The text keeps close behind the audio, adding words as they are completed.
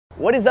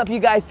What is up, you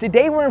guys?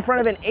 Today we're in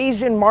front of an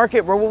Asian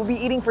market where we'll be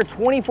eating for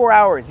 24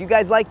 hours. You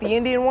guys like the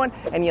Indian one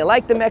and you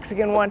like the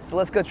Mexican one, so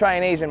let's go try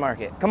an Asian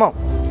market. Come on.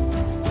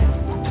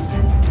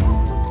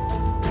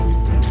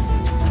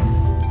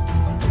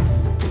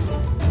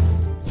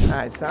 All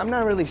right, so I'm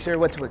not really sure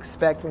what to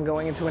expect when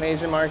going into an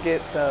Asian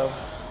market, so.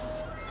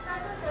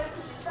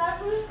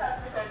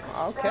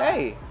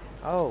 Okay.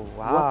 Oh,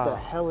 wow. What the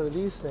hell are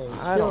these things?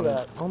 I don't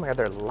know. Oh my God,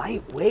 they're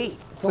lightweight.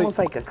 It's almost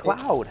like a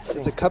cloud.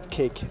 It's a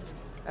cupcake.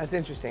 That's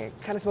interesting. It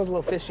kind of smells a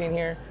little fishy in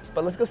here,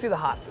 but let's go see the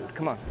hot food.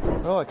 Come on.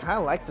 Oh, I kind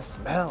of like the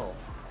smell.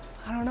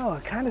 I don't know.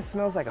 It kind of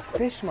smells like a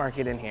fish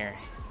market in here.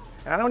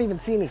 And I don't even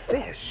see any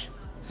fish.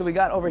 So we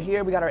got over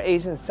here, we got our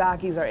Asian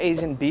sakis, our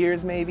Asian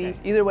beers maybe.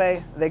 Either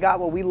way, they got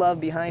what we love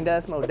behind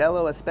us,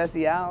 Modelo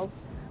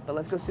Especials. But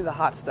let's go see the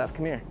hot stuff.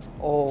 Come here.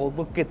 Oh,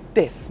 look at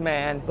this,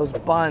 man. Those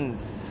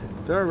buns.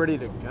 They're ready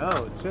to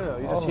go, too.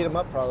 You just heat them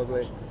up,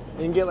 probably.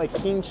 You can get like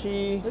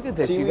kimchi, look at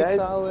this, seaweed you guys.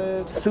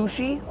 salad.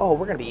 Sushi. Oh,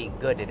 we're gonna be eating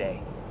good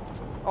today.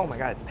 Oh my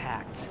God, it's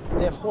packed.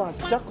 They have a whole ass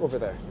duck over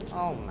there.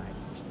 Oh my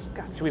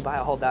God, should we buy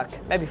a whole duck?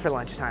 Maybe for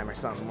lunchtime or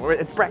something.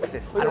 It's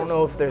breakfast. I don't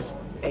know if there's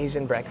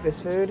Asian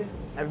breakfast food.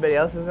 Everybody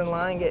else is in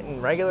line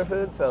getting regular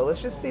food, so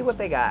let's just see what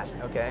they got,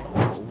 okay?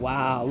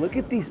 Wow, look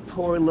at these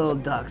poor little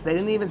ducks. They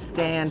didn't even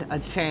stand a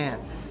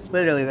chance.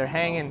 Literally, they're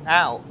hanging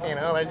out, you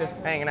know? They're just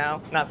hanging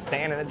out, not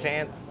standing a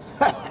chance.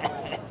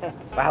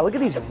 Wow, look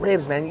at these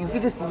ribs, man. You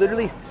could just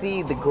literally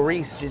see the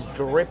grease just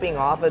dripping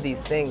off of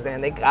these things,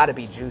 man. They gotta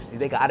be juicy.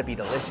 They gotta be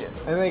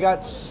delicious. And they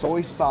got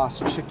soy sauce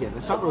chicken.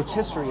 It's not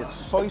rotisserie, it's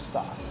soy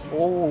sauce.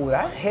 Oh,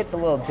 that hits a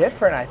little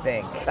different, I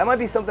think. That might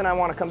be something I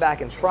want to come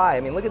back and try. I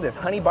mean, look at this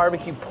honey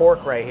barbecue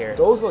pork right here.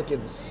 Those look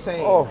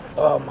insane.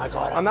 Oh my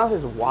God. My mouth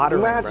is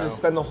watering, We might have to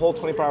spend the whole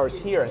 24 hours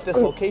here at this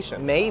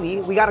location. Maybe.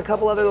 We got a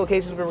couple other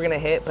locations where we're gonna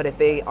hit, but if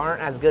they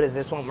aren't as good as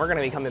this one, we're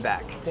gonna be coming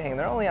back. Dang,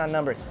 they're only on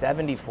number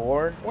 74.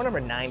 We're number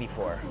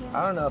 94.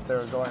 I don't know if they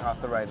were going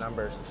off the right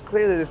numbers.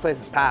 Clearly this place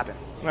is popping.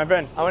 My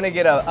friend, I want to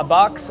get a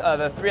box of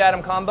a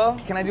 3-item combo.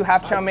 Can I do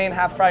half chow mein,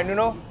 half fried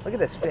noodle? Look at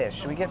this fish.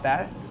 Should we get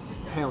that?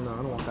 Hell no, I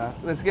don't want that.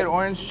 Let's get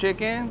orange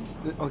chicken.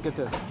 I'll get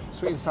this.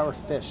 Sweet and sour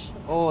fish.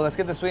 Oh, let's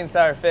get the sweet and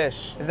sour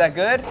fish. Is that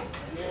good?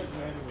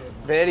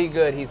 Very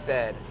good, he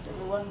said.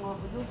 One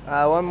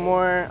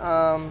more.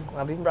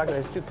 Well, beef and broccoli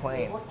is too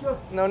plain.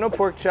 No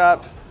pork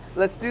chop.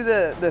 Let's do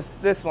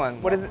this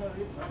one. What is it?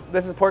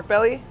 This is pork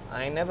belly?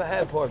 I ain't never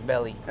had pork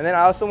belly. And then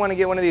I also want to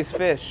get one of these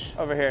fish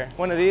over here.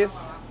 One of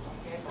these?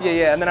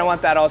 Yeah, and then I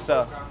want that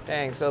also.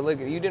 Dang, so look,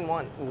 you didn't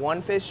want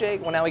one fish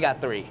shake? Well, now we got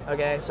 3,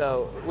 okay?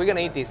 So we're gonna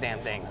eat these damn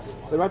things.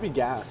 There might be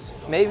gas.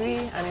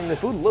 Maybe, I mean, the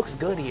food looks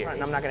good here,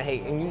 and I'm not gonna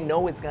hate. And you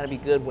know it's gonna be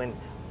good when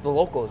the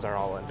locals are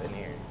all up in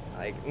here.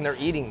 Like, and they're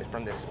eating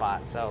from this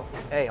spot, so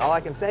hey, all I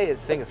can say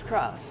is fingers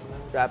crossed.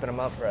 Wrapping them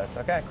up for us.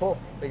 Okay, cool.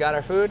 We got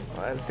our food.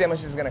 Let's see how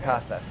much this is gonna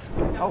cost us.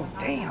 Oh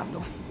damn, the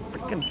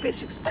freaking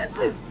fish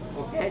expensive.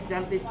 Okay,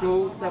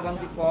 72,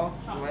 74.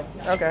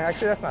 Okay,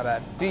 actually that's not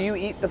bad. Do you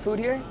eat the food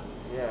here?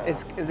 Yeah.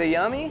 Is it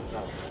yummy?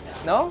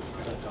 No?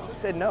 I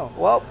said no.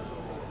 Well,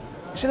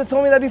 you should have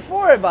told me that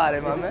before I bought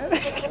it, my man.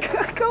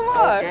 Come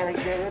on.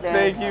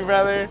 Thank you,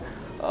 brother.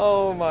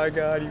 Oh my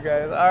God, you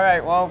guys. All right,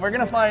 well, we're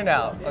gonna find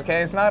out,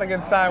 okay? It's not a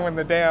good sign when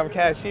the damn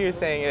cashier's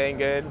saying it ain't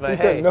good, but He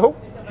hey. said nope?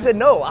 He said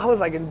no. I was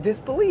like in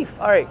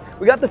disbelief. All right,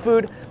 we got the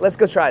food. Let's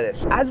go try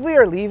this. As we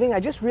are leaving, I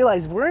just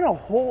realized we're in a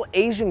whole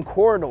Asian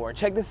corridor.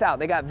 Check this out.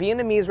 They got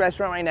Vietnamese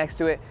restaurant right next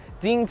to it,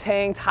 Ding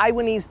Tang,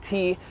 Taiwanese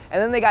tea,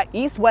 and then they got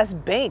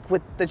East-West Bank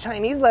with the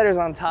Chinese letters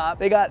on top.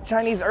 They got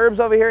Chinese herbs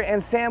over here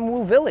and Sam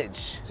Woo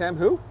Village. Sam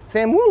who?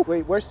 Sam Woo.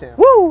 Wait, where's Sam?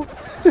 Woo!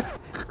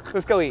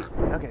 Let's go eat.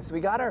 Okay, so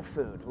we got our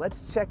food.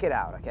 Let's check it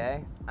out,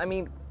 okay? I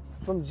mean,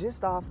 from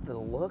just off the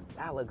look,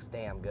 that looks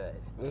damn good.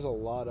 There's a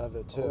lot of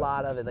it too. A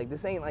lot of it. Like,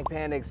 this ain't like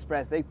Panda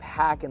Express. They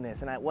pack in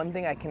this. And one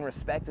thing I can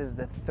respect is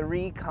the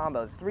 3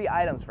 combos, 3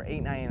 items for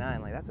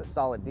 $8.99. Like, that's a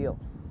solid deal.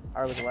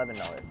 Ours was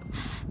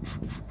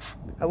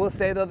 $11. I will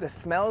say though, the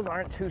smells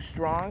aren't too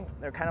strong.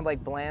 They're kind of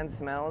like bland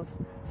smells.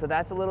 So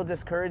that's a little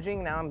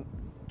discouraging. Now I'm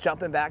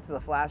jumping back to the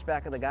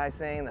flashback of the guy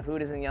saying the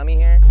food isn't yummy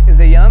here. Is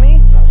it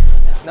yummy?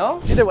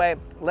 No? Either way,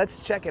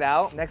 let's check it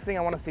out. Next thing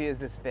I want to see is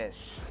this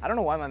fish. I don't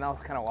know why my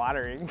mouth's kind of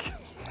watering.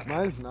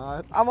 Mine's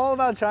not. I'm all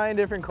about trying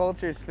different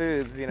cultures'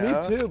 foods, you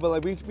know? Me too, but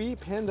like we eat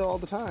panda all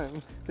the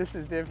time. This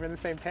is different.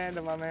 This ain't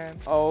panda, my man.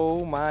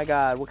 Oh my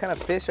God, what kind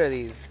of fish are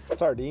these?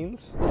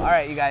 Sardines. All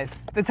right, you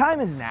guys, the time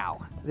is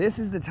now. This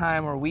is the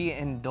time where we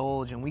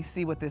indulge and we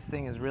see what this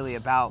thing is really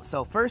about.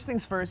 So first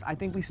things first, I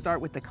think we start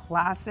with the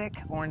classic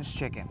orange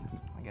chicken.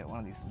 Get one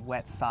of these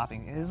wet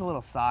sopping. It is a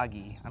little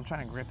soggy. I'm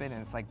trying to grip it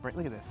and it's like,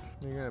 look at this.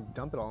 You're gonna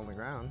dump it all on the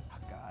ground. Oh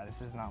God,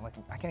 this is not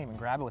looking, I can't even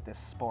grab it with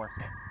this spork.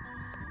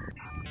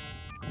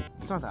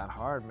 It's not that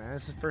hard, man.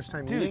 It's his first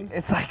time Dude, eating.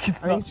 it's like, I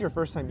think it's your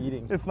first time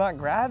eating. It's not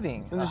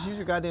grabbing. Then just use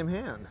your goddamn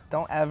hand.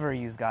 Don't ever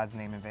use God's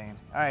name in vain.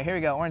 All right, here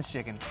we go, orange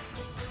chicken.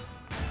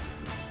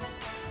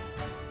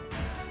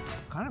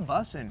 Kind of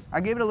bussin'. I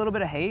gave it a little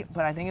bit of hate,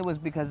 but I think it was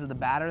because of the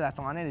batter that's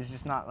on it is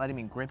just not letting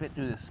me grip it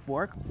through the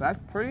spork. That's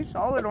pretty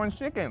solid orange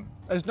chicken.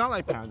 It's not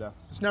like Panda.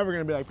 It's never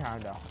gonna be like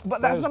Panda.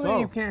 But that's something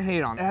you can't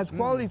hate on. It has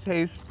quality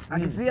taste. I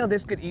can see how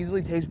this could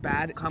easily taste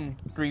bad come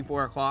 3,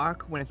 4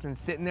 o'clock when it's been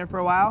sitting there for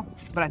a while,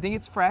 but I think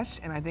it's fresh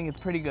and I think it's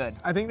pretty good.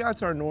 I think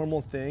that's our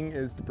normal thing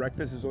is the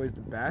breakfast is always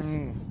the best,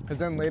 because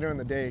then later in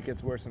the day it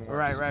gets worse and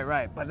worse.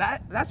 Right. But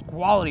that's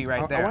quality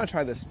right there. I wanna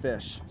try this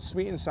fish,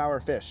 sweet and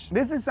sour fish.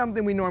 This is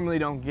something we normally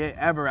don't get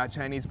ever at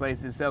Chinese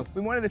places, so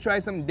we wanted to try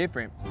something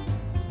different.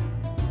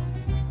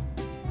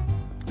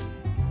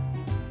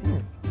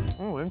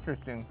 Oh,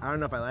 interesting. I don't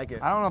know if I like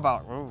it. I don't know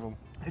about,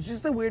 it's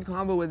just a weird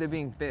combo with it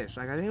being fish.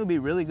 Like I think it would be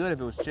really good if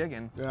it was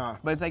chicken. Yeah.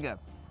 But it's like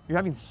you're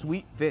having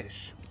sweet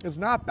fish. It's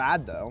not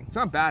bad though. It's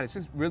not bad, it's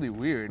just really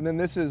weird. And then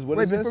this is, what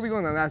Wait, is this? before we go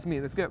on the last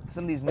meat, let's get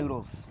some of these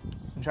noodles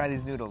and try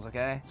these noodles,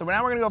 okay? So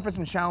now we're gonna go for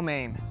some chow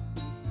mein.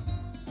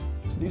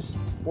 These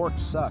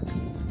forks suck. So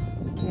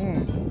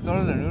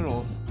do the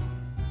noodles.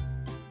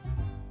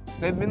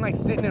 They've been like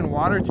sitting in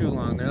water too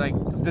long. They're like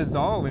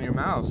dissolve in your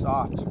mouth.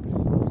 Soft.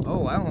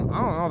 Oh, I don't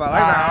know about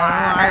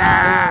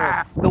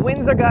that. The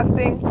winds are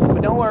gusting, but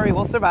don't worry,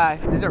 we'll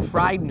survive. These are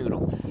fried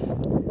noodles.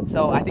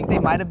 So I think they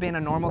might have been a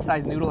normal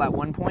sized noodle at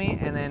one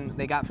point and then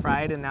they got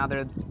fried and now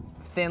they're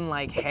thin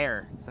like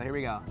hair. So here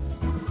we go.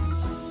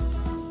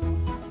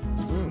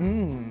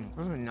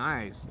 Those are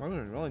nice. Those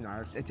are really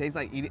nice. It tastes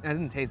like eating, it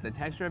doesn't taste, the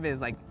texture of it is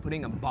like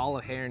putting a ball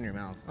of hair in your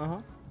mouth.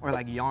 Or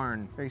like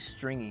yarn, very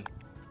stringy.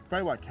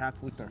 Probably why cats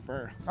lose their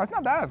fur. That's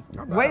not bad.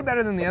 Not bad. Way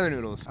better than the other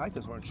noodles. I like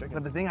this orange chicken.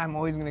 But the thing I'm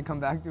always gonna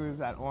come back to is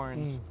that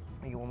orange.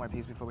 Let me get one more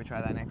piece before we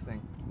try that next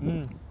thing.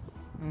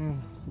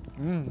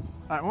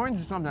 That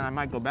orange is something I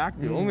might go back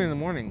to, only in the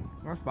morning.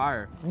 That's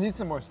fire. Need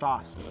some more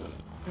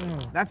sauce.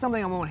 That's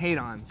something I won't hate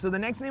on. So the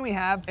next thing we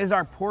have is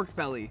our pork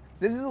belly.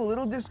 This is a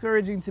little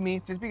discouraging to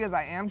me just because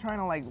I am trying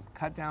to like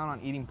cut down on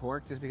eating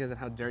pork just because of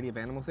how dirty of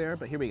animals they are,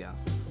 but here we go.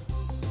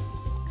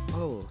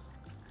 Oh,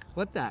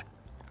 what that?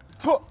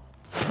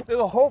 There's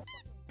a whole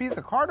piece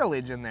of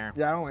cartilage in there.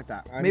 Yeah, I don't like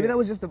that. Maybe that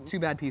was just the 2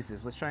 bad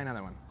pieces. Let's try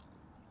another one.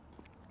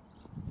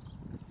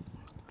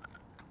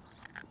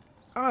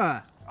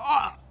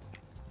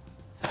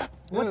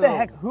 What the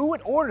heck? Who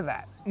would order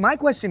that? My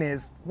question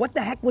is, what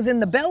the heck was in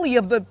the belly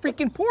of the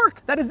freaking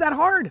pork? That is that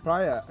hard.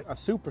 Probably a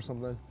soup or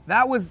something.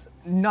 That was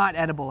not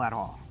edible at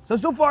all.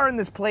 So far in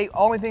this plate,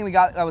 only thing we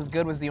got that was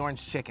good was the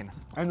orange chicken.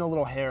 And the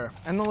little hair.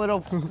 And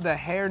the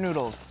hair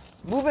noodles.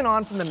 Moving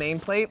on from the main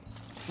plate,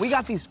 we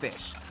got these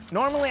fish.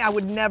 Normally, I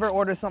would never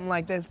order something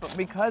like this, but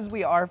because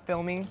we are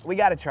filming, we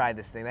gotta try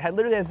this thing. It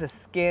literally has the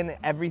skin,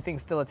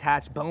 everything's still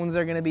attached, bones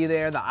are gonna be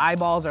there, the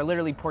eyeballs are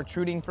literally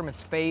protruding from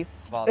its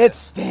face. It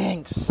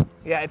stinks.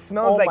 Yeah, it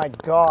smells like— Oh my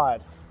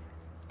God.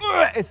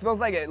 It smells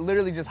like it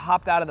literally just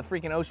hopped out of the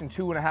freaking ocean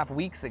 2.5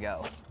 weeks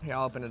ago. Here,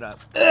 I'll open it up.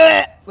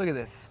 Look at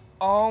this.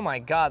 Oh my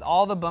God,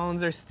 all the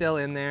bones are still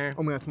in there.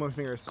 Oh my God, smell my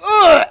fingers.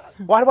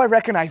 Why do I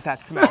recognize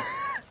that smell?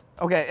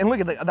 Okay, and look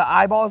at the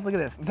eyeballs, look at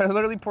this. They're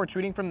literally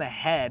protruding from the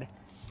head.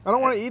 I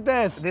don't want to eat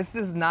this. This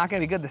is not gonna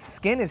be good. The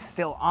skin is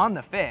still on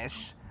the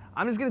fish.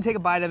 I'm just gonna take a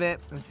bite of it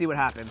and see what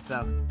happens,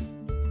 so.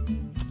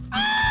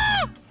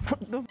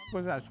 What the f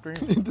was that scream?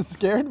 It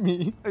scared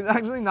me. It's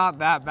actually not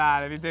that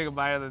bad if you take a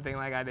bite of the thing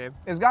like I did.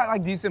 It's got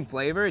like decent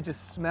flavor, it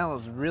just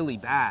smells really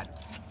bad.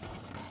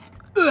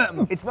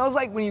 It smells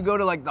like when you go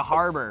to like the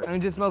harbor and it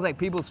just smells like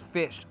people's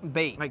fish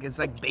bait. Like it's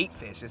like bait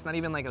fish. It's not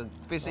even like a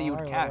fish that you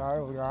would catch.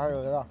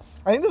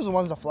 I think those are the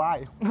ones that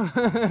fly.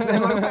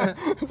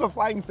 It's a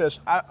flying fish.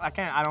 I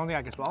don't think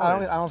I can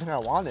swallow it. I don't think I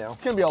want to.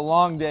 It's gonna be a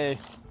long day.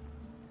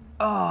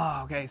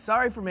 Oh, okay.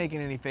 Sorry for making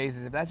any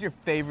faces. If that's your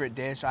favorite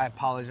dish, I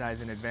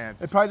apologize in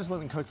advance. It probably just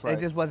wasn't cooked right. It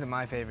just wasn't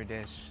my favorite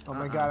dish. Oh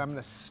my God, I'm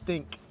gonna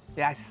stink.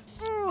 Yeah,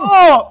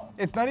 Oh!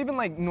 It's not even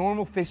like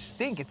normal fish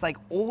stink. It's like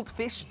old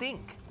fish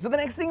stink. So the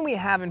next thing we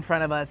have in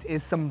front of us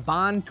is some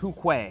ban tu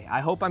quay. I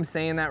hope I'm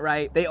saying that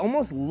right. They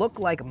almost look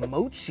like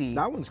mochi.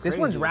 That one's crazy. This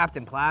one's wrapped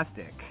in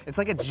plastic. It's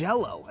like a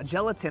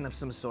gelatin of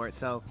some sort.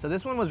 So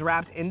this one was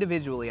wrapped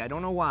individually. I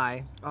don't know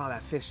why. Oh,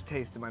 that fish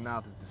taste in my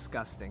mouth is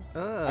disgusting.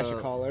 I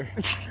should call her.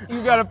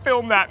 You gotta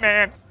film that,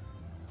 man.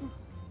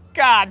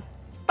 God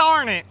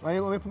darn it.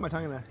 Let me put my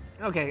tongue in there.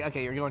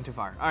 Okay, you're going too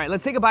far. All right,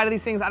 let's take a bite of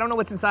these things. I don't know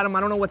what's inside them.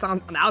 I don't know what's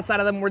on the outside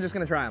of them. We're just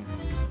gonna try them.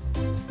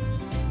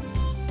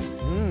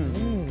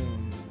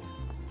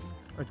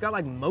 It's got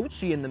like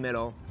mochi in the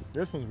middle.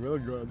 This one's really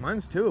good.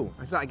 Mine's too.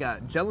 It's like a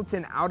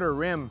gelatin outer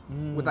rim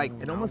with like,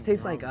 it almost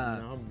tastes like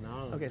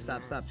okay,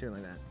 stop chewing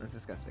like that. That's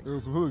disgusting.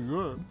 It's really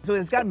good. So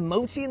it's got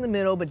mochi in the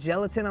middle, but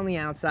gelatin on the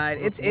outside.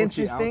 It's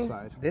interesting.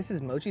 Outside. This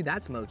is mochi,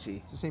 that's mochi.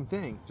 It's the same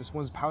thing, just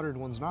one's powdered,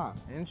 one's not.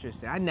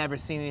 Interesting, I'd never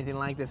seen anything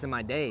like this in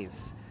my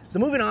days. So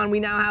moving on, we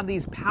now have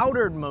these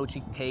powdered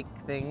mochi cake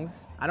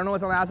things. I don't know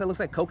what's on the outside, it looks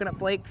like coconut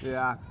flakes.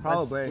 Yeah,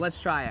 probably. Let's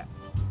try it.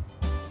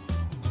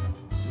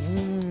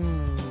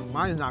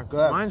 Mine's not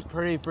good. Mine's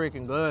pretty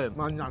freaking good.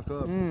 Mine's not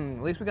good.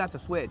 At least we got to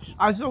switch.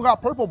 I still got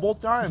purple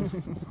both times.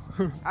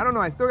 I don't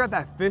know, I still got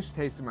that fish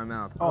taste in my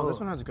mouth. Oh, this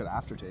one has a good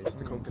aftertaste,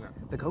 the coconut.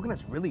 The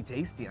coconut's really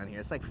tasty on here.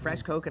 It's like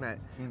fresh coconut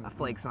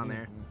flakes on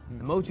there.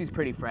 The mochi's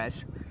pretty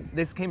fresh.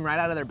 This came right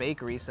out of their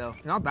bakery, so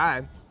not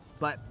bad.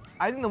 But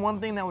I think the one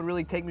thing that would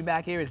really take me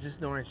back here is just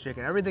the orange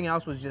chicken. Everything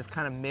else was just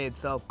kind of mid,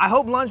 so I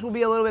hope lunch will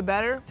be a little bit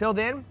better. Till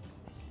then,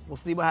 we'll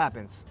see what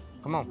happens.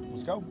 Come on.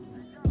 Let's go.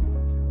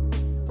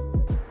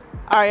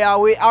 All right,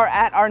 y'all, we are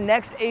at our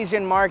next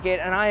Asian market,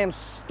 and I am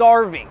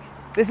starving.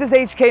 This is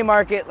HK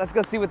Market. Let's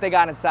go see what they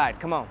got inside.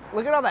 Come on.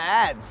 Look at all the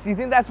ads. You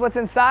think that's what's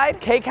inside?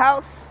 Cake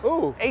House?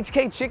 Ooh.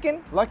 HK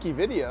Chicken? Lucky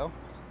video.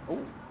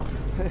 Ooh.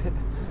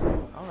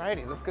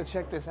 Alrighty, let's go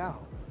check this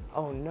out.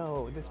 Oh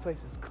no, this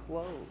place is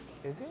closed.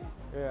 Is it?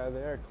 Yeah,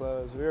 they are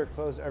closed. We are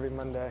closed every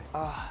Monday.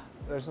 Ah.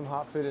 There's some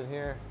hot food in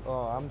here.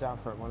 Oh, I'm down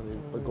for one of these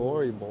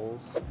Bagori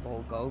bowls.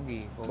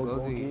 Bulgogi.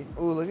 Bulgogi.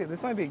 Ooh, look at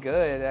this. Might be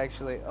good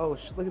actually. Oh,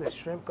 look at the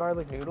shrimp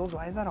garlic noodles.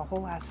 Why is that a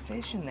whole ass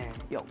fish in there?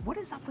 Yo, what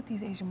is up with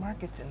these Asian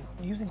markets and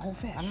using whole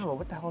fish? I don't know,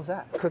 what the hell is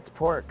that? Cooked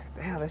pork.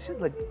 Damn, this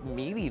shit look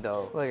meaty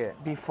though. Look at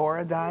it. Before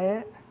a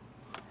diet,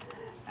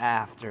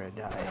 after a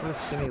diet. What a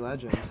skinny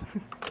legend.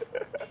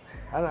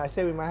 I don't know, I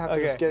say we might have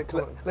to just get it.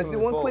 Let's do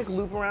one quick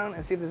loop around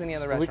and see if there's any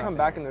other When we restaurants. come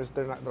back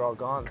and they're all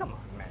gone. Come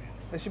on, man.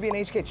 There should be an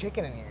HK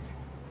Chicken in here.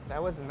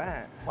 That wasn't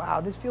that.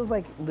 Wow, this feels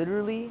like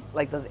literally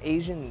like those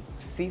Asian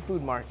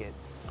seafood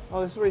markets.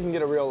 Oh, this is where you can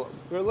get a real,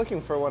 we were looking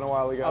for one a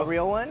while ago. A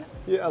real one?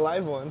 Yeah, a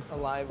live one. A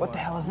live What one. the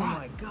hell is that? Oh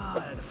my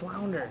God, a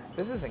flounder.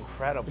 This is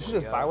incredible. We should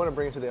just buy one and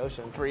bring it to the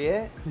ocean. Free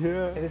it?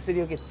 Yeah. If this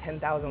video gets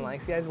 10,000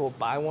 likes, guys, we'll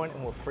buy one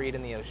and we'll free it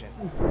in the ocean.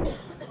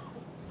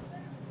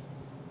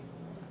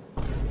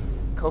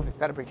 Kobe,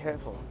 gotta be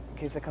careful in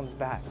case it comes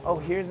back. Oh,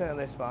 here's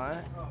another spot.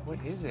 What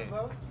is it?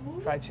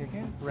 Fried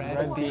chicken?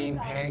 Red bean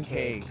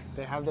pancakes.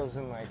 They have those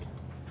in like,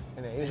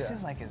 in Asia. This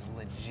is like as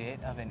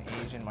legit of an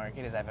Asian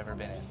market as I've ever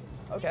been in.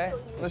 Okay,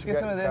 let's should get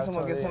some of this grab and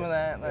we'll some get of some of these.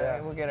 that.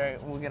 Yeah.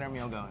 We'll get our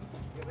meal going.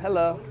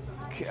 Hello,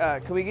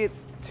 can we get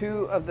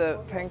 2 of the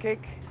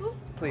pancake,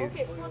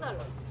 please? Okay, $4.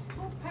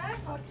 2 pack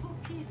or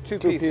 2 pieces? 2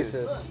 2 pieces.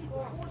 pieces.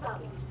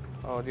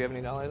 Oh, do you have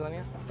any dollars on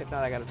you? If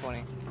not, I got a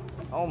 20.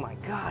 Oh my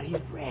God, he's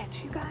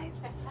rich, you guys.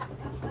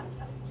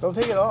 Don't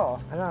take it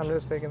all. I know, I'm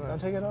just taking the. Don't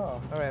take it all.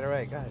 All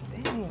right. God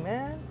dang,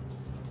 man.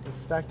 It's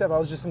stacked up. I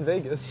was just in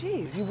Vegas.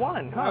 Jeez, you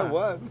won, huh? I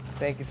won.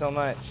 Thank you so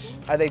much.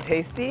 Are they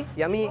tasty?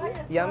 Yummy?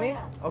 Yummy?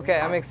 Okay,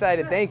 I'm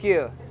excited. Thank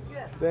you.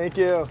 Thank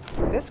you.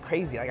 This is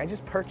crazy. Like, I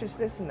just purchased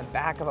this in the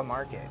back of a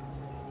market.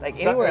 Like,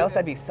 anywhere else,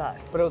 I'd be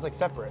sus. But it was like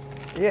separate.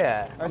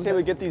 Yeah. I say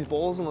we get these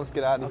bowls and let's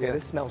get out of Okay, here.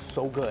 this smells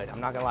so good.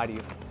 I'm not gonna lie to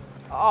you.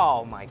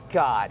 Oh my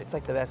God, it's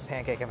like the best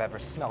pancake I've ever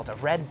smelled. A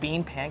red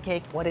bean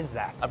pancake? What is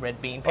that? A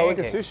red bean Oh, pancake?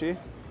 look at sushi.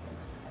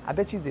 I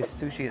bet you this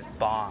sushi is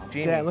bomb.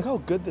 Genie. Damn, look how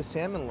good the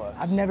salmon looks.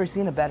 I've never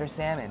seen a better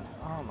salmon.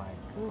 Oh my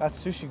God.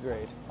 That's sushi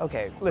grade.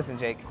 Okay, listen,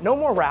 Jake. No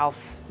more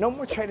Ralph's, no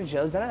more Trader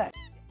Joe's, none of that.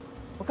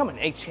 We're coming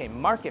to HK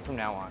Market from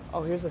now on.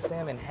 Oh, here's the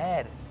salmon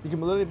head. You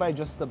can literally buy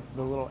just the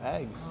little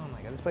eggs. Oh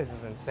my God, this place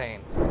is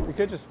insane. We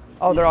could just.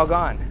 Oh, they're all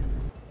gone.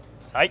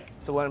 Psych.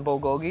 So one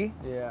bulgogi?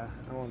 Yeah,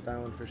 I want that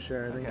one for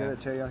sure. Then Okay. get a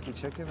teriyaki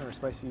chicken or a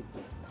spicy.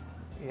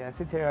 Yeah, I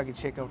say teriyaki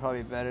chicken would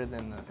probably be better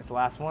than its the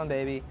last one,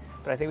 baby.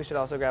 But I think we should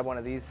also grab one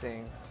of these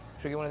things.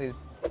 Should we get one of these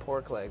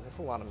pork legs? That's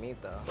a lot of meat,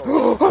 though.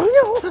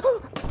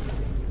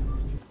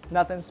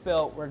 Nothing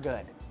spilled. We're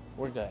good.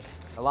 We're good.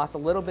 I lost a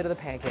little bit of the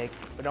pancake,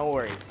 but no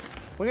worries.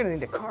 We're gonna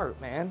need a cart,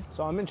 man.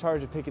 So I'm in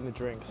charge of picking the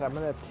drinks. I'm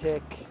gonna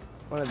pick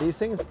one of these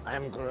things.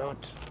 I'm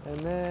Groot. And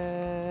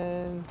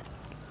then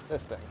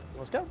this thing.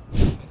 Let's go.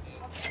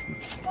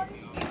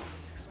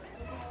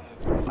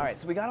 All right,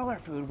 so we got all our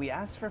food. We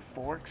asked for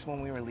forks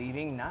when we were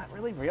leaving, not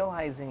really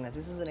realizing that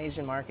this is an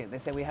Asian market. They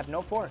said we have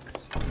no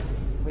forks.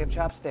 We have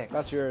chopsticks.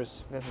 That's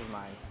yours. This is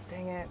mine.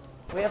 Dang it.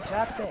 We have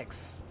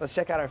chopsticks. Let's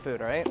check out our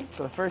food, all right?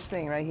 So the first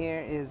thing right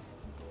here is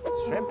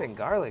shrimp and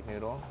garlic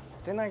noodle.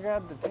 Didn't I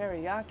grab the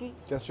teriyaki?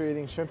 Guess you're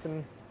eating shrimp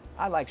and.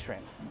 I like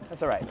shrimp.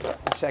 That's all right.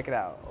 Let's check it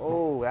out.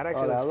 Oh, that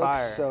actually Oh, that looks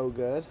fire. looks so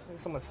good.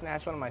 Someone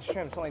snatched one of my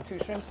shrimps. Only 2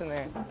 shrimps in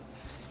there.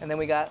 And then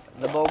we got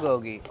the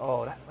bulgogi.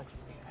 Oh, that looks,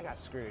 I got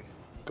screwed.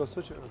 Go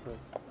switch it real quick.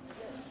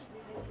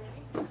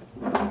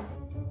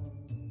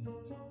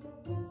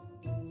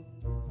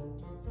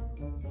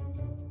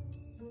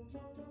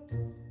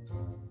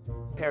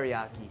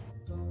 Teriyaki.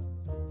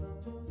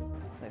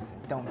 Listen,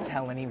 don't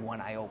tell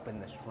anyone I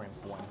opened the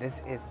shrimp one.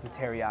 This is the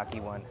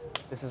teriyaki one.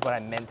 This is what I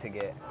meant to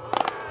get.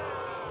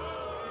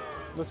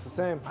 Looks the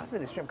same. Honestly,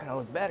 the shrimp kind of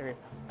look better.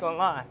 Don't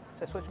lie.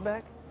 Should I switch it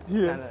back?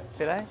 Yeah.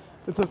 Should I?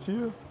 It's up to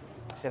you.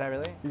 Should I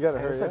really? You gotta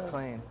Hey, hurry let's look up.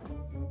 plain.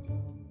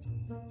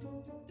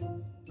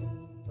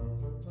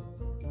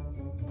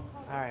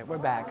 All right, we're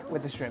back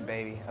with the shrimp,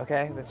 baby,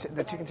 okay?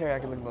 The chicken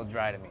teriyaki looked a little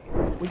dry to me.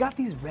 We got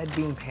these red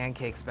bean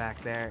pancakes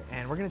back there,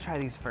 and we're gonna try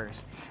these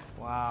first.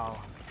 Wow.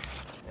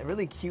 They're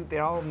really cute.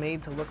 They're all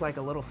made to look like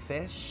a little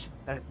fish.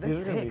 They're These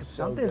are gonna big. be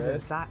so Something's good.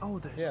 inside. Oh,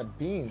 there's. Yeah,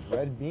 beans,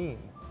 red bean.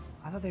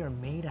 I thought they were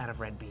made out of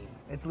red bean.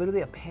 It's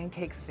literally a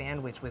pancake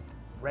sandwich with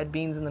red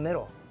beans in the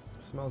middle.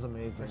 Smells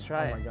amazing. Let's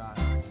try it. Oh my god.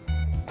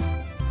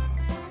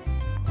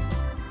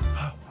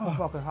 Oh, it's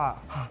fucking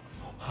hot.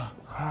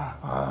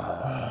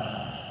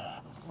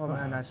 Oh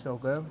man, that's so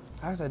good.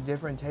 That's a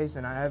different taste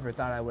than I ever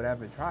thought I would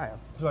ever try.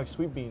 It's like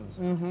sweet beans.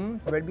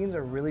 Red beans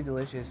are really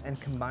delicious, and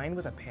combined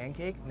with a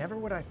pancake, never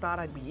would I thought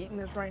I'd be eating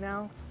this right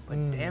now, but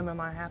damn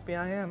am I happy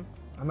I am.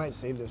 I might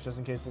save this just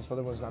in case this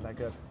other one's not that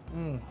good.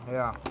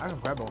 Yeah, that's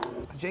incredible.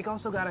 Jake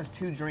also got us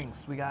 2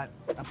 drinks. We got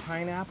a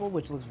pineapple,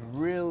 which looks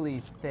really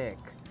thick,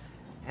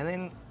 and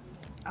then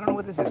I don't know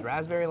what this is,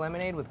 raspberry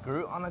lemonade with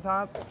Groot on the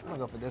top. I'm gonna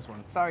go for this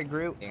one. Sorry,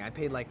 Groot. I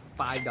paid like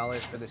 $5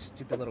 for this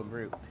stupid little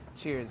Groot.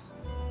 Cheers.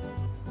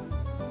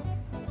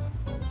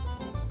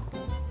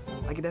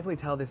 I can definitely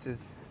tell this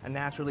is a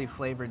naturally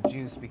flavored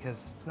juice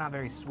because it's not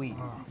very sweet.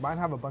 Mine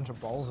have a bunch of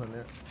balls in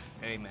it.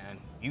 Hey man,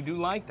 you do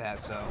like that,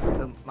 so.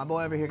 So my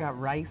boy over here got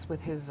rice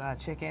with his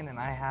chicken, and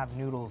I have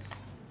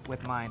noodles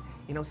with mine.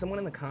 You know, someone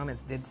in the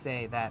comments did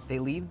say that they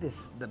leave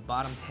the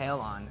bottom tail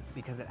on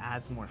because it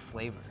adds more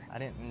flavor. I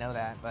didn't know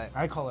that, but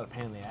I call it a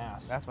pain in the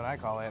ass. that's what I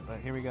call it, but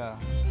here we go.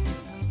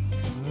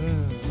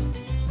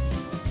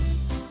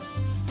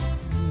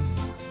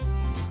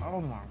 Oh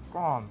my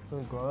God. So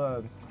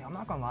good. I'm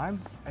not gonna lie,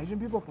 Asian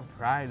people put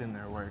pride in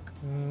their work.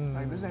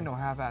 Like, this ain't no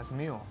half-ass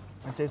meal.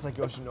 It tastes like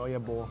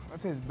Yoshinoya bowl. That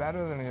tastes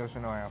better than a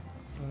Yoshinoya.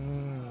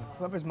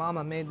 Whoever's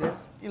mama made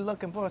this, you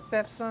looking for a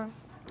stepson?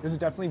 This is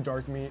definitely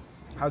dark meat.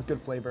 Has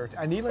good flavor.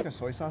 I need like a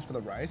soy sauce for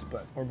the rice,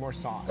 or more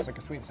sauce, like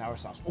a sweet and sour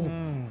sauce. Ooh,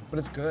 but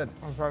it's good.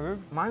 I'm sorry,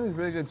 mine is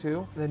really good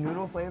too. The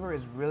noodle flavor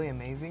is really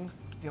amazing.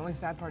 The only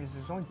sad part is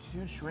there's only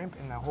 2 shrimp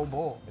in that whole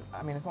bowl.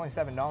 I mean, it's only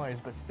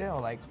 $7, but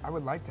still, like, I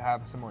would like to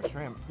have some more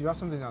shrimp. You got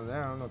something down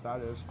there, I don't know what that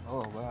is.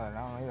 Oh, God,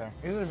 I don't know either.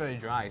 These are very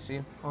dry,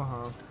 see?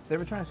 Uh-huh. They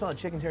were trying to sell a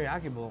chicken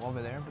teriyaki bowl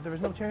over there, but there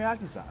was no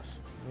teriyaki sauce.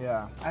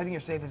 Yeah. I think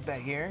your safest bet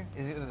here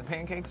is either the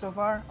pancake so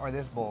far or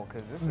this bowl,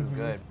 because this is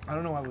good. I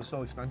don't know why it was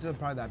so expensive.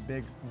 Probably that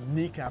big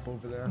kneecap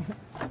over there.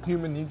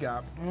 Human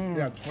kneecap.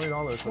 Yeah,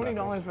 $20 for that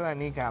 $20 for that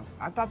kneecap.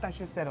 I thought that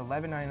shit said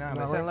 $11.99,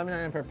 but it said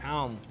 $11.99 per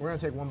pound. We're gonna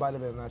take one bite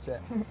of it and that's it.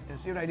 And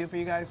see what I do for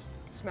you guys?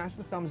 Smash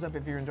the thumbs up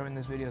if you're enjoying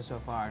this video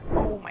so far.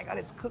 Oh my God,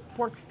 it's cooked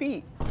pork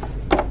feet.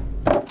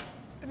 I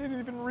didn't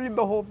even read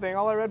the whole thing.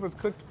 All I read was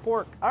cooked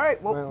pork. All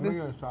right, well, Wait, let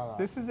me try that.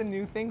 this is a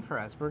new thing for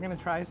us. We're gonna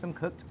try some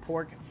cooked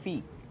pork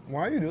feet.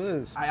 Why are you doing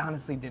this? I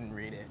honestly didn't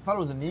read it. I thought it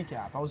was a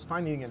kneecap. I was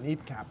fine eating a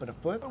kneecap, but a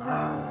foot? All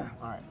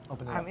right,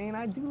 open it up. I mean,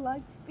 I do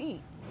like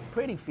feet.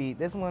 Pretty feet.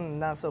 This one,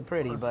 not so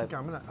pretty, but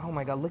oh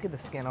my God, look at the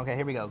skin. Okay,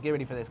 here we go. Get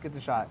ready for this. Get the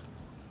shot.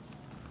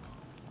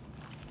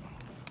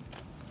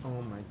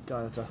 Oh my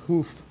God, that's a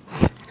hoof.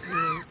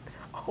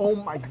 Oh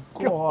my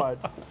God.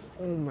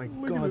 Oh my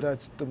God,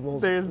 that's the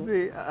most. There's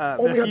the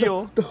oh my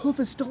heel. God, the hoof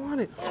is still on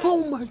it.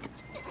 Oh my God.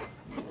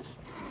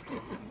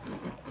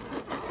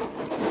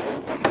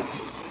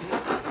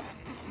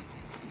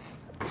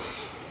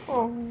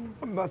 Oh,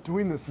 I'm not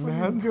doing this,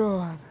 man.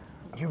 God.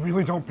 You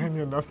really don't pay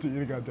me enough to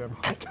eat a goddamn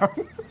hot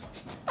dog.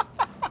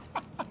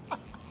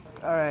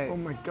 All right. Oh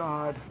my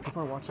God.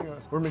 People are watching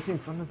us. We're making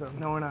fun of them.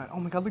 No, we're not. Oh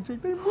my God, look,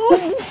 Jake, they move.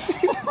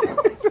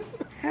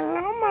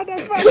 Hello,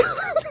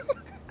 motherfucker.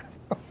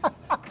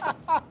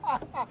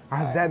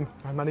 Zen.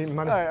 I'm not eating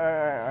money. All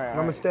right.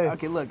 Namaste.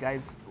 Okay, look,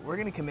 guys, we're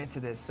gonna commit to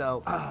this.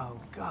 So, oh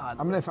God.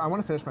 I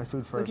want to finish my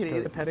food first. Look at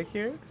it. The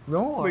pedicure.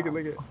 No. Look at.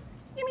 Give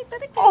me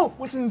pedicure. Oh,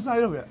 what's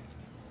inside of it?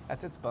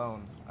 That's its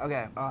bone.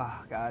 Okay.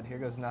 Oh God, here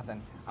goes nothing.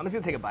 I'm just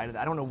gonna take a bite of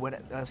that. I don't know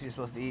what else you're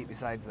supposed to eat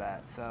besides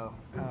that. So,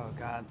 oh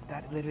God,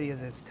 that literally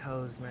is its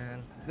toes,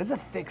 man. That's a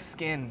thick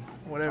skin.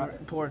 Whatever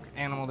pork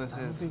animal this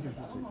is.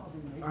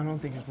 I don't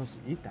think you're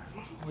supposed to eat that.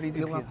 What do you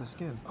do? Peel off the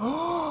skin.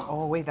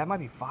 Oh wait, that might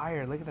be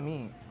fire. Look at the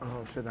meat.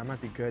 Oh shit, that might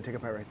be good. Take a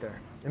bite right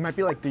there. It might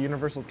be like the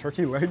universal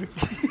turkey leg.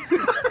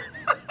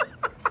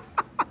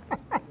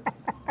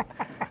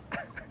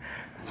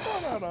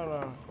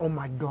 No. Oh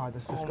my God,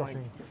 that's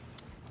disgusting.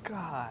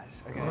 Gosh.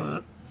 Okay.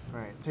 All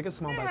right. Take a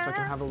small bite so I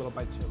can have a little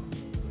bite too.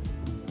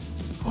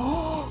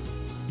 Oh,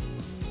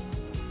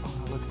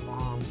 that looks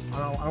bomb. I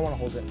don't want to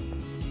hold it.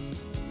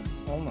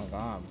 Oh my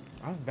God.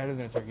 That's better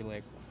than a turkey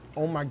leg.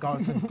 Oh my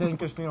God, it's the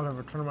dankest thing I've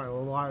ever tried in my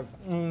life.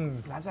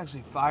 That's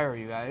actually fire,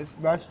 you guys.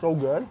 That's so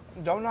good.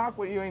 Don't knock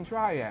what you ain't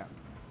tried yet.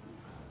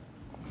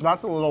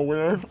 That's a little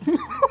weird.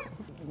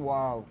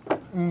 Wow.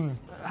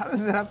 How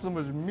does it have so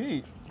much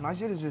meat? My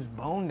shit is just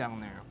bone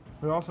down there.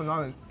 We're also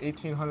not an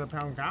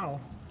 1,800-pound cow.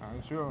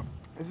 I'm sure.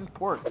 This is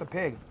pork. It's a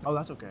pig. Oh,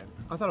 that's okay.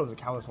 I thought it was a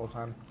cow this whole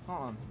time.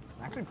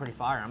 Actually pretty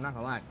fire, I'm not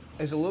gonna lie.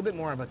 It's a little bit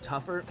more of a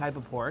tougher type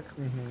of pork.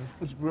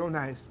 It's real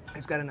nice.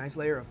 It's got a nice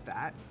layer of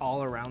fat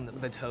all around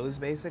the toes,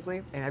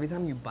 basically. And every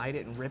time you bite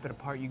it and rip it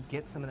apart, you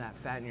get some of that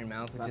fat in your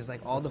mouth, which is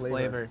like all the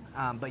flavor.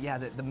 But yeah,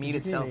 the meat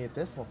itself. You can't eat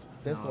this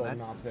little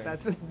knob thing.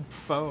 That's a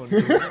bone.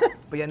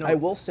 But yeah, no. I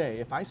will say,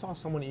 if I saw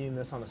someone eating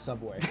this on a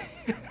Subway,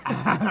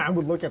 I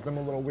would look at them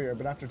a little weird,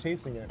 but after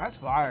tasting it. That's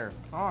fire.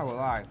 Oh, I will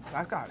lie.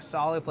 That's got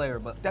solid flavor,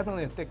 but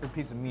definitely a thicker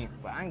piece of meat.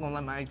 But I ain't gonna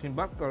let my 18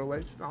 bucks go to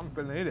waste. I'm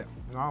gonna eat it.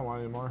 No, I don't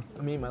want any more.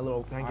 Let me eat my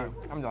little pancake.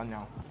 Right, I'm done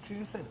now. She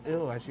just said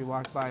ew as she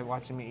walked by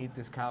watching me eat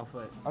this cow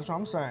foot. That's what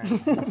I'm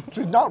saying.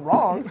 She's not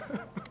wrong.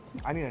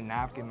 I need a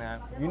napkin,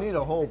 man. You need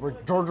a whole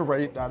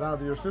regurgitate that out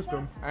of your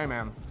system. Hey,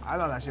 man. I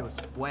thought that shit was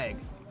swag.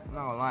 I'm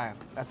not gonna lie.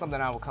 That's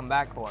something I will come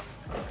back for.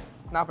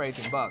 Not for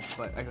 18 bucks,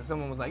 but like if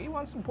someone was like, you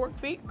want some pork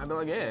feet? I'd be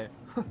like, yeah.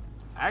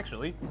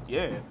 Actually,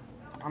 yeah.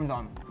 I'm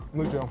done.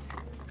 Me too.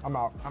 I'm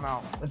out. I'm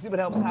out. Let's see what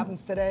else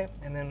happens today,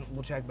 and then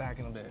we'll check back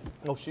in a bit.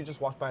 No, she just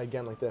walked by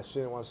again like this. She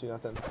didn't want to see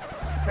nothing.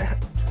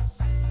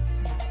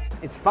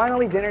 It's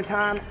finally dinner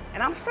time,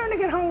 and I'm starting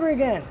to get hungry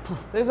again.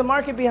 There's a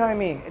market behind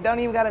me. It don't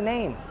even got a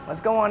name.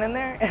 Let's go on in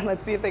there, and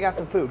let's see if they got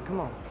some food. Come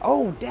on.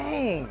 Oh,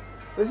 dang.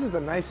 This is the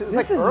nicest.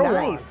 This like is Erewhon.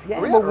 nice. Yeah,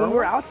 Are we but at when we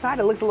were Erewhon? outside,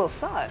 it looked a little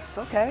sus.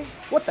 Okay.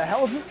 What the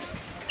hell is it?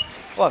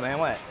 What, man,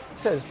 what? It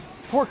says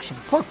pork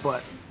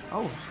butt.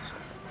 Oh,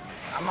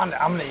 I'm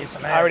gonna eat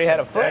some ass. I already had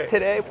a foot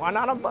today. Why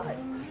not a butt?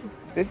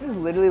 This is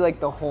literally like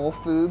the Whole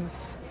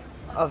Foods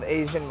of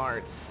Asian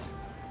marts.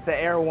 The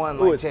Air One,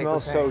 like Ooh, it Jake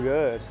smells was so saying.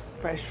 good.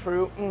 Fresh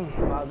fruit.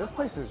 Wow, this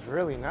place is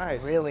really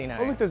nice. Really nice.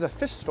 Oh, look, there's a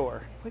fish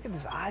store. Look at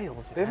these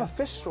aisles, man. They have a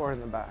fish store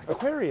in the back.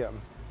 Aquarium.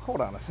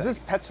 Hold on a Is second. this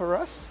Pets R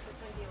Us?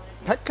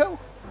 Petco?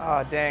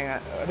 Oh, dang. I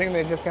think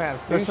they're just gonna have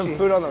sushi. There's some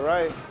food on the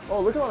right.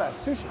 Oh, look at all that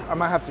sushi. I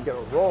might have to get a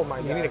roll, my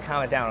You guy. need to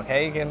calm it down,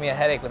 okay? You're giving me a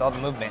headache with all the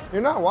movement.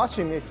 You're not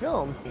watching me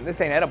film.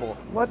 This ain't edible.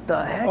 What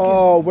the heck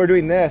Oh, we're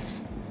doing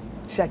this.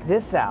 is... Check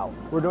this out.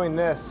 We're doing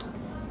this.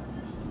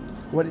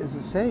 What does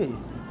it say?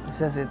 It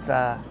says it's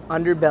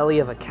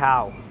underbelly of a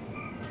cow.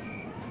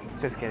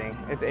 Just kidding.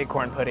 It's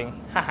acorn pudding.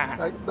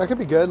 That could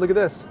be good. Look at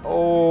this.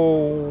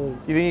 Oh.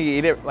 You think you can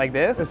eat it like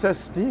this? It says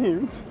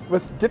steamed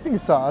with dipping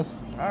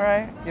sauce. All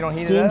right. You don't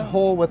heat it Steamed up?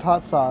 whole with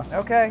hot sauce.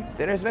 Okay.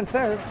 Dinner's been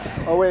served.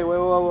 Oh, wait,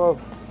 whoa.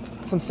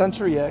 Some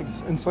century eggs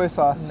and soy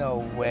sauce. No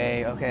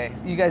way. Okay.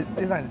 You guys,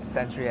 these aren't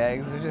century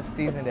eggs. They're just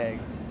seasoned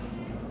eggs.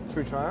 Should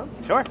we try them?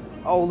 Sure.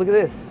 Oh, look at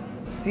this.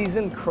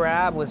 Seasoned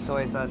crab with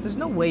soy sauce. There's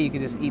no way you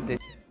could just eat this.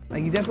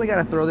 Like, you definitely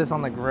gotta throw this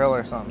on the grill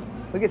or something.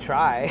 We could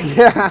try.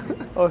 Yeah.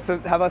 Oh, so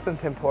how about some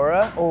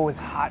tempura? Oh, it's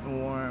hot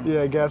and warm.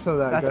 Yeah, grab some of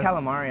that. That's grab,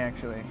 calamari,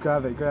 actually.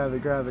 grab it.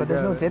 But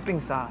there's no dipping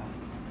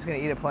sauce. Just gonna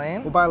eat it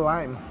plain? We'll buy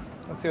lime.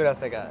 Let's see what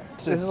else I got.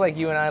 This is like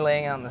you and I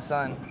laying out in the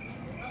sun.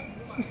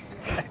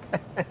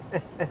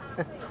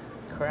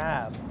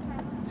 Crab.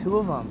 2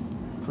 of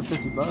them. For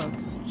 50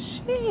 bucks.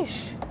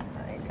 Sheesh.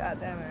 I ain't got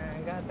that, man. I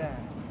ain't got that.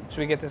 Should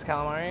we get this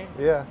calamari?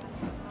 Yeah.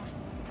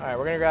 All right,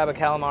 we're gonna grab a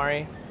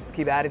calamari. Let's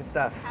keep adding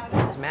stuff.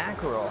 It's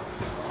mackerel,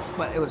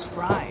 but it was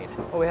fried.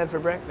 What we had for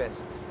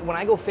breakfast. When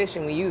I go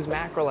fishing, we use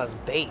mackerel as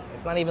bait.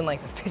 It's not even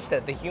like the fish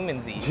that the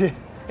humans eat.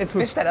 It's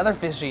fish that other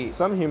fish eat.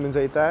 Some humans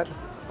ate that.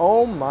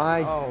 Oh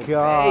my Oh,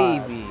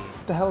 god. baby.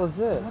 What the hell is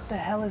this? What the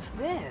hell is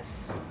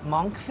this?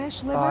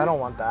 Monkfish liver? Oh, I don't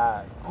want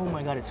that. Oh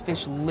my god, it's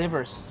fish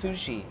liver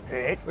sushi.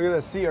 Look at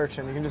this sea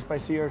urchin. You can just buy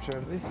sea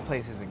urchin. This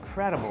place is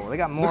incredible. They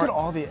got more. Look at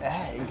all the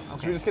eggs.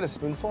 Should we just get a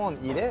spoonful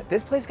and eat it?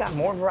 This place got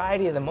more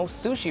variety than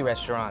most sushi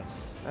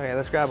restaurants. Okay,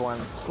 let's grab one.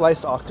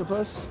 Sliced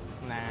octopus.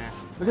 Nah.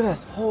 Look at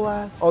this whole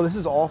lot. Oh, this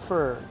is all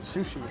for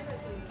sushi.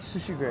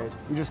 Sushi grade.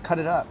 You just cut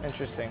it up.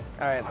 Interesting.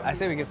 All right, I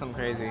say we get something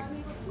crazy.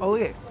 Oh,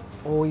 look at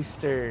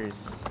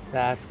oysters.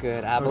 That's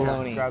good.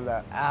 Abalone. grab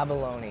that.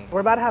 Abalone. We're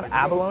about to have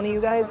abalone, you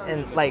guys,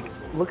 and like,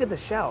 look at the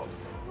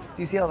shells.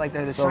 Do you see how like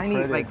they're the So shiny,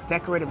 pretty. like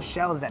decorative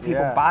shells that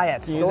people Yeah. buy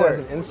at You stores? use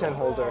it as an incense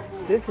holder.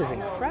 This is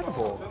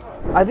incredible.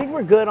 I think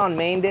we're good on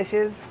main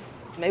dishes.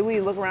 Maybe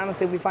we look around and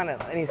see if we find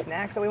any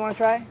snacks that we want to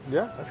try.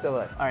 Yeah. Let's go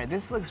look. All right,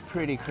 this looks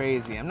pretty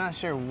crazy. I'm not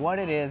sure what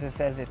it is. It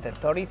says it's a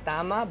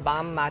toritama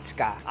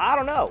bamachka. I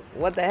don't know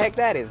what the heck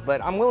that is,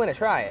 but I'm willing to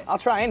try it. I'll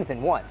try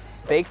anything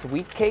once. Baked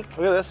wheat cake.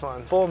 Look at this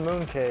one. Full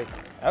moon cake.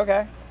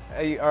 Okay.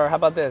 Or how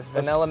about this?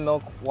 Vanilla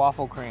milk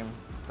waffle cream.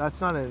 That's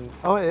not an.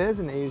 Oh, it is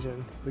an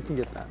Asian. We can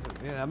get that.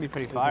 Yeah, that'd be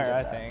pretty fire,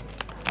 I think.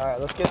 All right,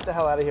 let's get the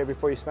hell out of here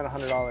before you spend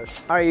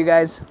 $100. All right, you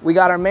guys, we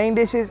got our main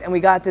dishes and we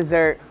got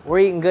dessert. We're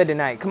eating good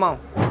tonight. Come on.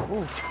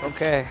 Oof,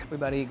 okay, we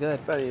about to eat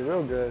good. Better eat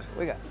real good.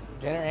 We got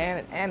dinner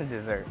and a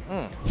dessert.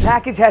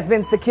 Package has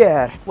been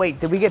secured. Wait,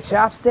 did we get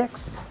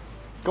chopsticks?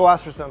 Go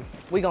ask for some.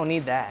 We gonna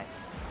need that.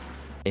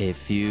 A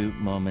few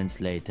moments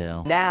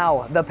later.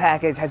 Now the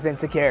package has been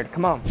secured.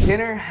 Come on.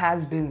 Dinner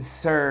has been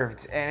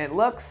served and it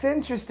looks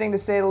interesting to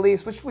say the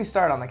least. Which should we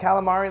start on? The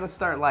calamari? Let's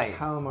start light.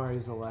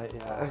 Calamari's the light,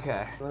 yeah.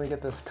 Okay. Let me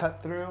get this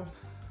cut through.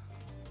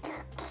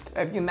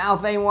 If your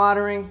mouth ain't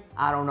watering,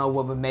 I don't know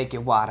what would make it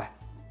water.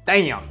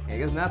 Damn. I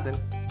guess nothing.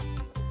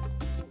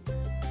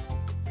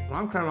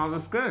 I'm cutting off the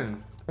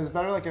skin. It's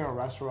better like in a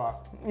restaurant.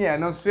 Yeah,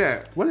 no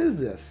shit. What is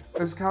this?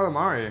 It's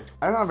calamari.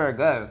 That's not very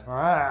good.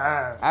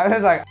 Ah.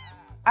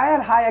 I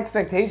had high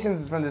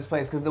expectations from this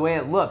place because the way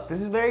it looked.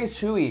 This is very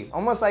chewy.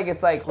 Almost like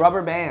it's like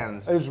rubber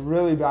bands. It's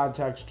really bad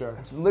texture.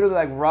 It's literally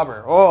like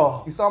rubber.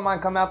 Oh. You saw mine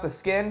come out the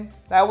skin?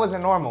 That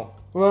wasn't normal.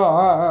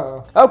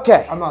 I'm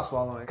Okay. not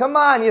swallowing. Come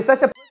on, you're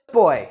such a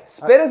boy.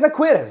 Spit as a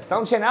quitters,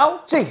 don't you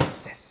know?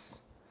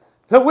 Jesus.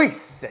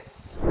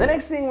 Louises. The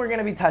next thing we're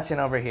gonna be touching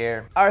over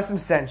here are some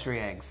century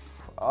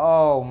eggs.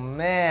 Oh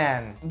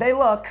man. They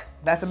look.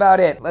 That's about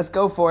it. Let's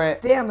go for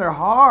it. Damn, they're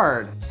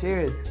hard.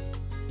 Cheers.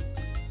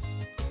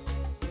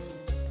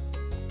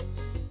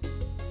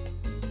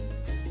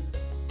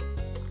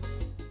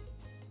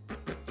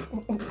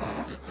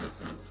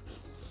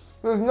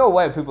 There's no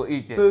way people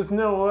eat this. There's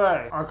no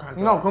way. I can't.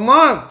 No, come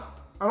on.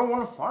 I don't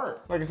want to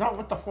fart. Like, it's not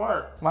what the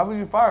fart. Why would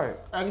you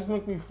fart? Eggs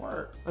make me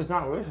fart. It's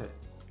not worth it.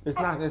 It's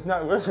not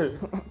worth it.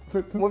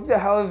 What the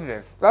hell is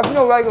this? That's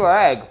no regular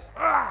egg.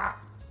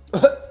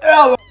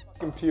 Ew,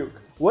 fucking puke.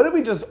 What did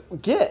we just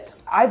get?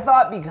 I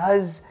thought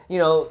because, you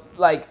know,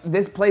 like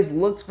this place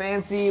looked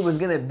fancy, was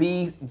gonna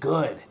be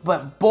good.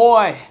 But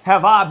boy,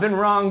 have I been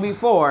wrong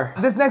before.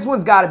 This next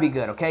one's gotta be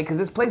good, okay? Because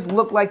this place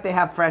looked like they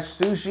have fresh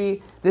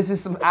sushi. This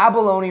is some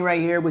abalone right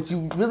here, which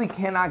you really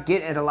cannot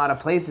get at a lot of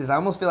places. I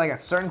almost feel like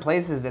at certain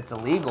places that's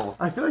illegal.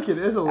 I feel like it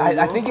is illegal.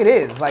 I think it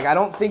is. Like, I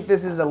don't think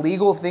this is a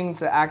legal thing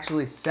to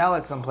actually sell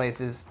at some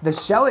places. The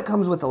shell it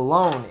comes with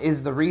alone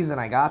is the reason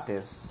I got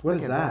this. What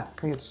Look is at that?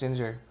 I think it's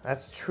ginger.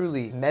 That's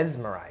truly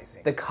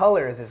mesmerizing. The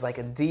colors is like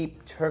a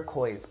deep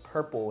turquoise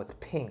purple with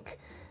pink.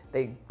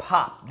 They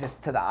pop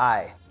just to the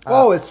eye.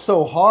 Oh, it's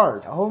so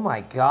hard. Oh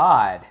my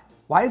God.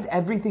 Why is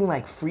everything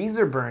like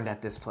freezer burned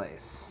at this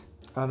place?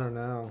 I don't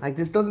know. Like,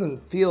 this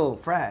doesn't feel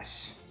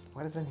fresh.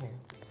 What is in here?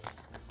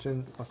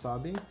 Gin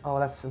wasabi? Oh,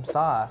 that's some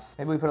sauce.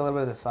 Maybe we put a little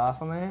bit of the sauce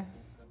on there?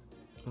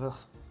 Ugh.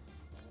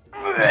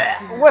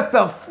 What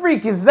the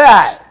freak is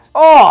that?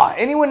 Oh,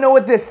 anyone know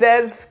what this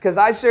says? Because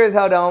I sure as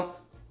hell don't.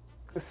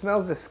 It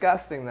smells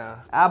disgusting though.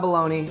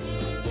 Abalone.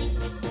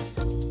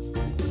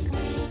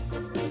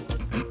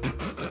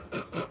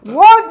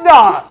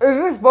 What the? Is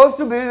this supposed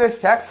to be this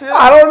texture?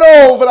 I don't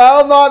know, but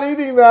I'm not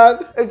eating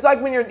that. It's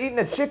like when you're eating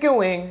a chicken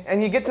wing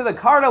and you get to the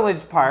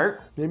cartilage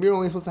part. Maybe you're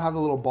only supposed to have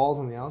the little balls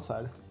on the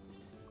outside.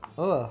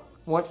 Ugh.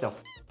 What the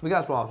f? We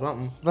gotta swallow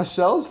something. The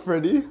shell's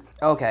pretty.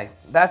 Okay,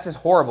 that's just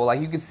horrible. Like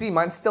you can see,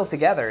 mine's still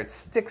together. It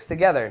sticks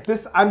together.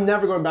 I'm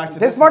never going back to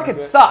This market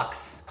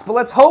sucks. But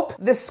let's hope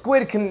this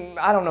squid can,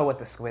 I don't know what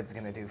the squid's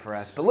gonna do for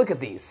us, but look at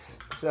these.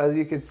 So as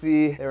you can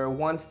see, they were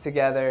once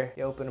together.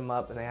 You open them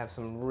up and they have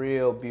some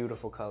real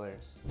beautiful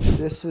colors.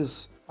 This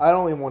is, I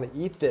don't even want to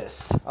eat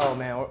this. Oh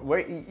man,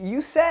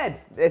 you said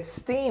it's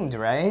steamed,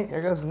 right?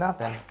 Here goes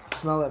nothing.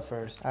 Smell it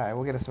first. All right,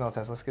 we'll get a smell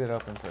test. Let's get it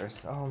open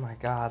first. Oh my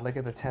God, look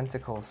at the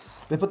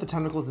tentacles. They put the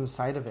tentacles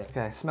inside of it.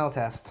 Okay, smell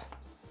test.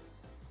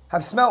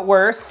 I've smelt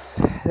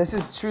worse. This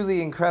is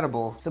truly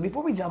incredible. So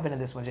before we jump into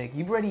this one, Jake,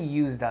 you've already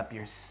used up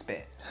your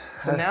spit.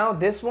 So now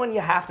this one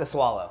you have to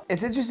swallow.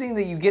 It's interesting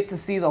that you get to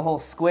see the whole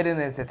squid in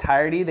its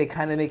entirety. They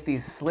kind of make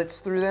these slits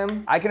through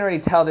them. I can already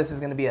tell this is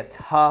gonna be a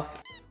tough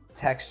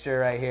texture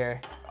right here.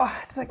 Oh,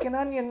 it's like an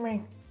onion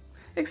ring,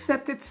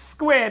 except it's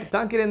squid.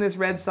 Dunk it in this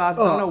red sauce.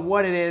 I don't know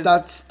what it is.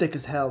 That's thick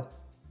as hell.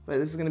 But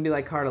this is gonna be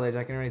like cartilage,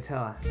 I can already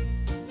tell.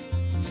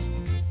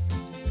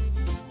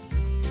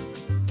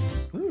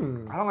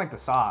 I don't like the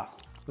sauce.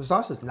 The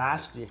sauce is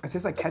nasty. It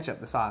tastes like ketchup,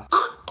 the sauce.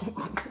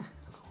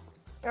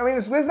 I mean,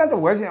 the squid's not the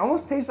worst. It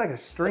almost tastes like a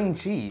string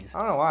cheese. I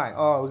don't know why.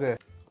 Oh, okay.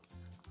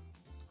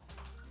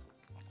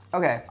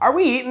 Okay, are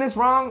we eating this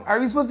wrong? Are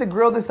we supposed to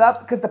grill this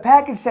up? Because the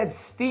package said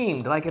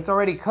steamed, like it's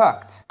already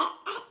cooked.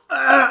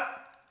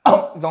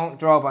 Oh, don't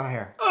throw up on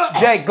here.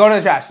 Jake, go to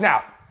the trash,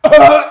 now.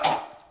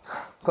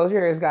 Close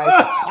your ears, guys.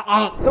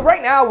 So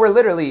right now, we're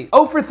literally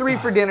 0 for 3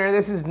 for dinner.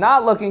 This is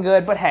not looking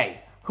good, but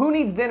hey, who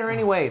needs dinner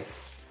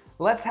anyways?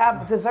 Let's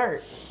have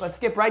dessert. Let's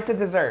skip right to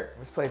dessert.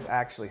 This place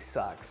actually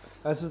sucks.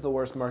 This is the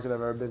worst market I've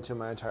ever been to in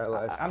my entire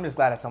life. I'm just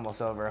glad it's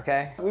almost over,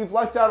 okay? We've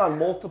lucked out on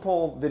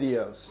multiple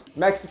videos.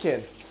 Mexican,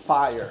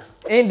 fire.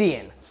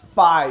 Indian,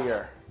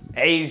 Fire.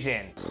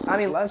 Asian. I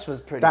mean, lunch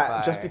was pretty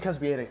fire. Just because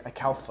we ate a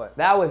cow foot.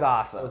 That was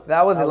awesome.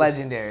 That was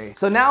legendary.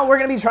 So now we're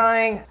gonna be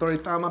trying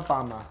Toritama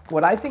Pama.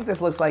 what I think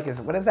this looks like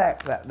is, what is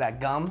that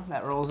gum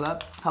that rolls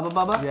up? Hubba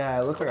Bubba? Yeah,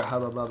 it looks like a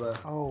Hubba Bubba.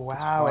 Oh wow,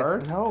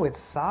 hard? no, it's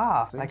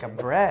soft, like a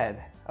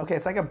bread. Okay,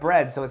 it's like a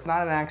bread, so it's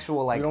not an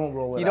actual like, You don't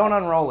roll it you don't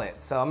out. unroll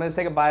it. So I'm gonna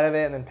take a bite of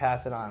it and then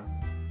pass it on.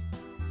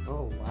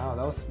 Oh wow,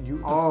 that was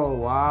you. Oh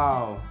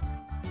wow.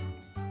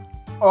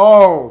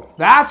 Oh,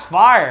 That's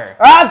fire.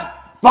 that's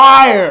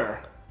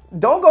fire.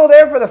 Don't go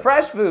there for the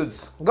fresh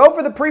foods. Go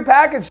for the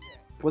prepackaged.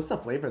 What's the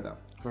flavor though?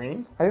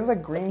 Green? I think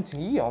like green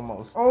tea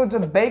almost. Oh, it's a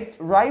baked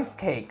rice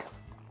cake.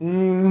 One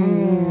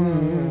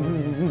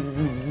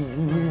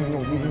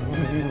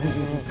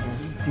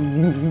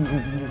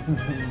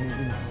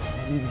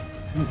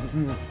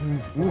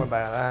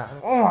bite of that.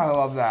 Oh, I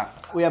love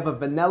that. We have a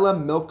vanilla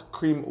milk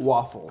cream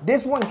waffle.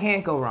 This one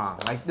can't go wrong.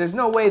 Like, there's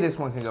no way this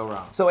one can go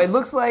wrong. So it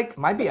looks like,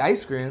 might be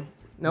ice cream.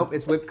 Nope,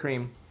 it's whipped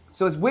cream.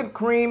 So it's whipped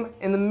cream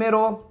in the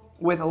middle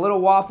with a little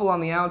waffle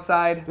on the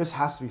outside. This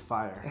has to be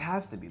fire. It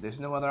has to be, there's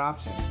no other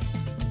option.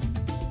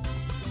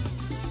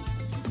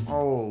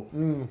 Oh,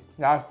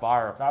 that's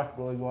fire. That's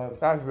really good.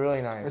 That's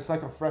really nice. It's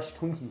like a fresh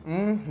Twinkie.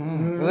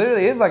 It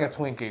literally is like a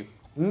Twinkie.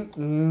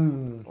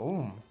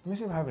 Ooh, let me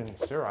see if I have any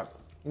syrup.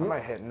 That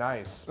might hit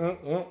nice.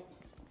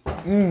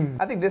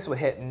 I think this would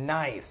hit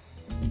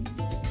nice.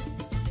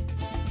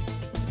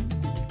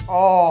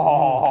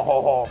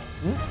 Oh.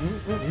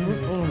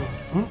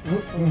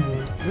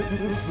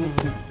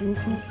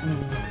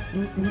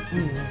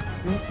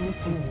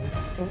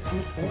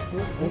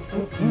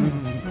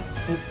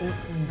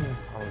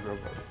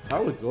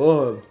 That was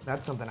good.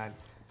 That's something I'd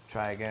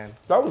try again.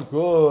 That was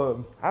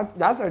good.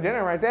 That's our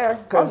dinner right there,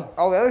 because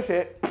all the other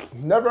shit.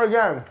 Never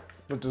again.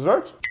 With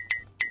desserts,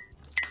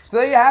 So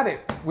there you have it.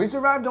 We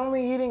survived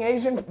only eating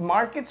Asian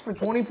markets for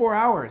 24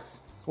 hours.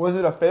 Was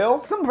it a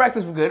fail? Some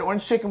breakfast was good.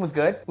 Orange chicken was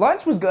good.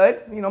 Lunch was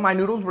good. You know, my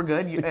noodles were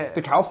good.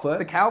 The cow foot.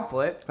 The cow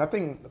foot.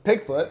 Nothing,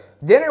 pig foot.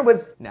 Dinner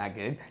was not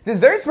good.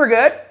 Desserts were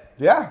good.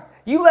 Yeah.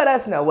 You let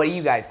us know what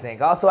you guys think.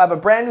 Also, I have a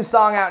brand new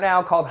song out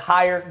now called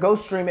Higher. Go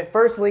stream it.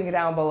 First link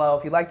down below.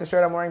 If you like the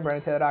shirt I'm wearing,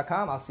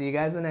 BrennenTaylor.com. I'll see you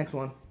guys in the next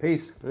one.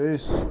 Peace.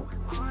 Peace.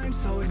 I'm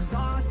so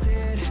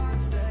exhausted.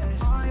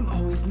 I'm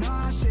always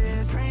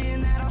nauseous.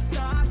 Praying that I'll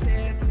stop.